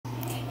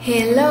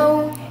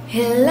Hello,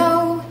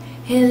 hello,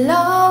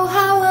 hello,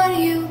 how are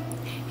you?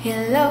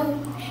 Hello,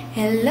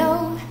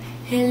 hello,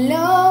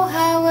 hello,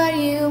 how are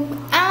you?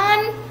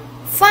 I'm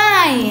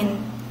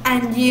fine.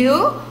 And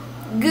you?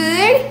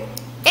 Good?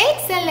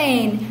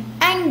 Excellent.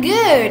 I'm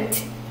good.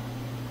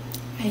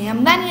 I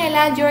am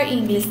Daniela, your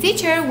English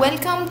teacher.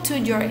 Welcome to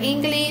your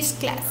English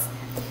class.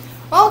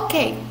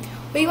 Ok,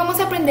 hoy vamos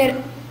a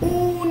aprender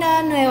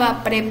una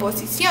nueva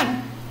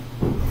preposición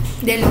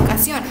de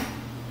locación.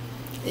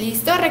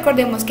 ¿Listo?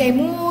 Recordemos que hay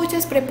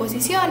muchas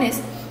preposiciones.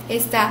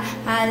 Está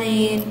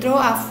adentro,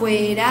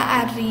 afuera,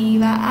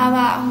 arriba,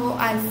 abajo,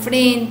 al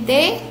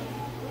frente,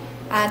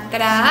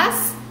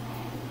 atrás,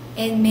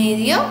 en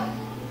medio.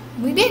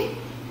 Muy bien,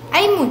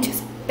 hay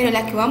muchas, pero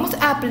la que vamos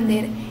a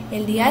aprender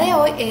el día de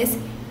hoy es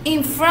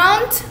in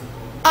front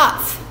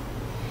of.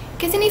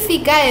 ¿Qué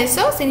significa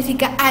eso?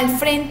 Significa al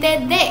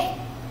frente de.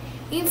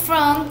 In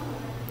front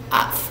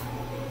of.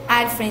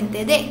 Al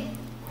frente de.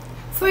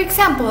 For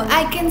example,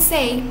 I can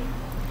say,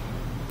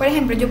 por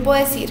ejemplo, yo puedo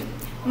decir,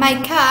 my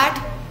cat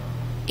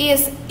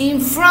is in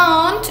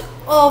front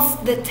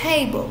of the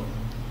table.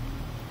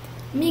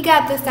 Mi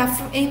gato está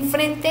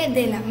enfrente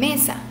de la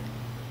mesa.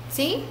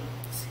 ¿Sí?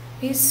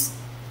 It's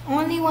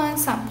only one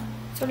sample.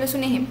 Solo es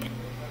un ejemplo.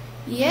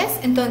 Yes,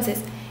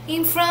 entonces,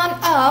 in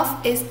front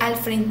of es al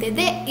frente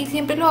de. Y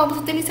siempre lo vamos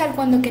a utilizar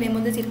cuando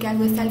queremos decir que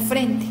algo está al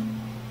frente.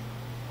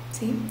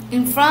 ¿Sí?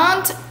 In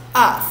front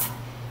of.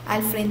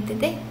 Al frente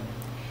de.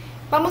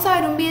 Vamos a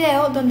ver un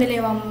video donde le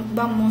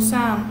vamos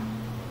a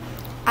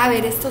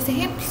ver estos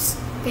ejemplos.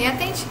 Pay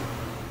attention.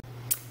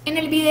 En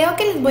el video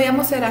que les voy a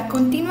mostrar a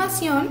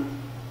continuación,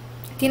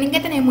 tienen que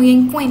tener muy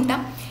en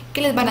cuenta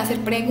que les van a hacer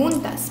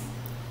preguntas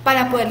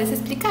para poderles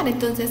explicar.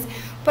 Entonces,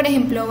 por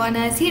ejemplo, van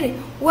a decir,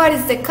 where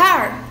is the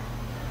car?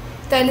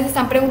 Entonces les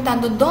están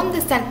preguntando, ¿dónde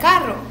está el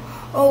carro?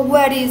 O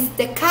where is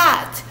the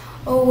cat?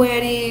 O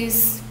where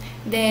is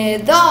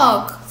the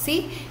dog?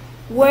 ¿Sí?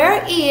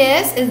 Where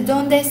is es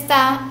dónde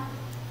está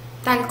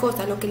tal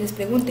cosa, lo que les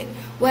pregunten.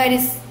 Where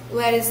is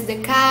the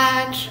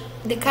cat,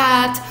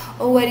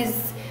 or where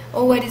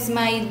is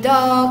my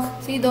dog,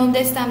 ¿sí?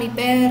 ¿Dónde está mi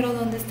perro?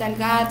 ¿Dónde está el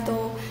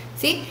gato?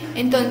 ¿Sí?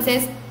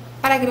 Entonces,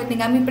 para que lo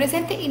tengan muy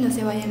presente y no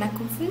se vayan a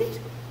confundir.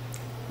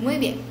 Muy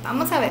bien,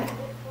 vamos a ver.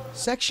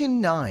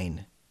 Section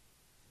 9.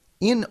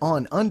 In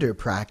on under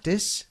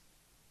practice.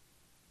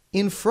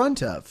 In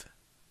front of.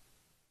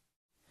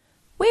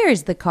 Where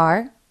is the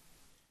car?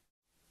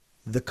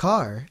 The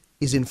car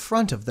is in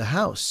front of the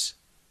house.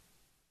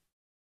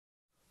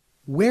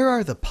 Where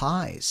are the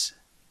pies?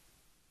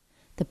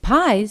 The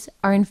pies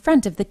are in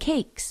front of the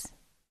cakes.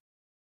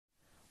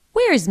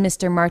 Where is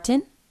Mr.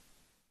 Martin?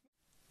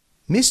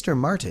 Mr.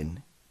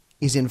 Martin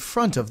is in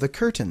front of the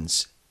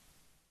curtains.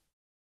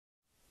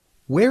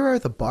 Where are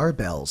the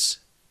barbells?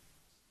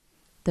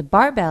 The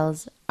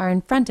barbells are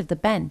in front of the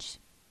bench.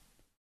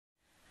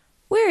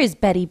 Where is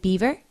Betty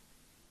Beaver?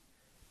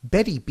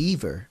 Betty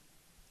Beaver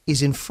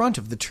is in front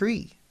of the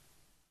tree.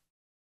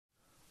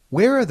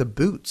 Where are the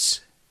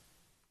boots?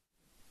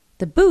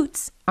 The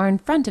boots are in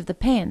front of the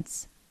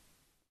pants.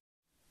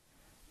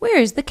 Where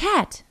is the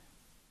cat?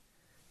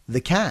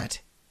 The cat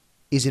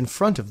is in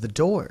front of the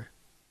door.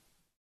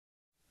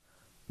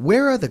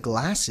 Where are the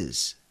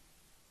glasses?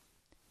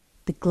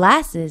 The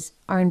glasses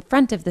are in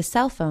front of the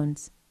cell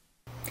phones.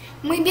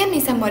 Muy bien,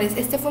 mis amores,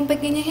 este fue un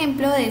pequeño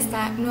ejemplo de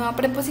esta nueva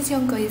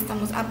preposición que hoy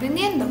estamos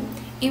aprendiendo.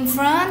 In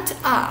front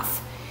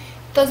of.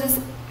 Entonces,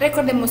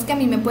 recordemos que a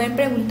mí me pueden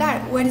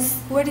preguntar, where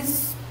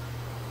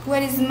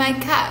is my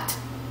cat?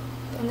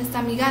 ¿Dónde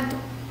está mi gato?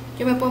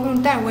 Yo me puedo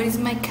preguntar, where is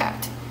my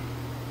cat?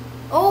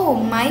 Oh,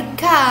 my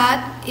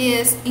cat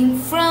is in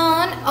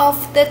front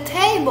of the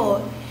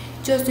table.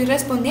 Yo estoy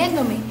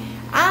respondiéndome,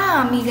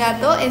 mi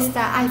gato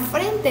está al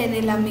frente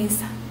de la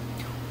mesa.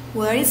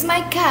 Where is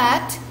my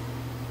cat?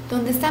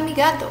 ¿Dónde está mi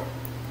gato?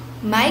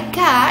 My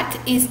cat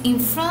is in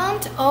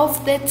front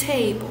of the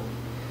table.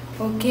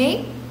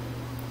 ¿Ok?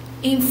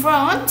 In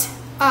front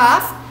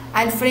of,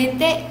 al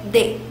frente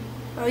de.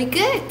 Very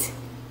good.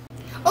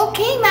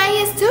 Okay,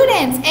 my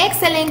students,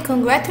 excellent,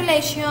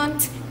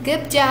 congratulations,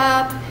 good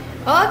job.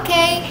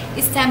 Okay,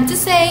 it's time to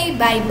say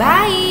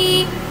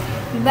bye-bye,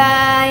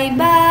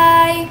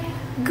 bye-bye,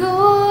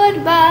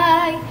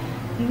 goodbye,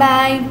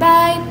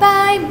 bye-bye,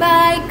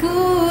 bye-bye,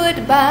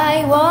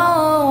 goodbye,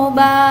 whoa,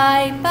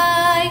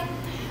 bye-bye,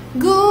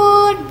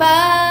 goodbye,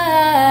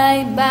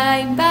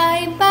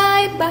 bye-bye,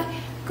 bye-bye,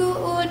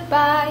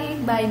 goodbye,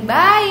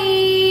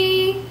 bye-bye.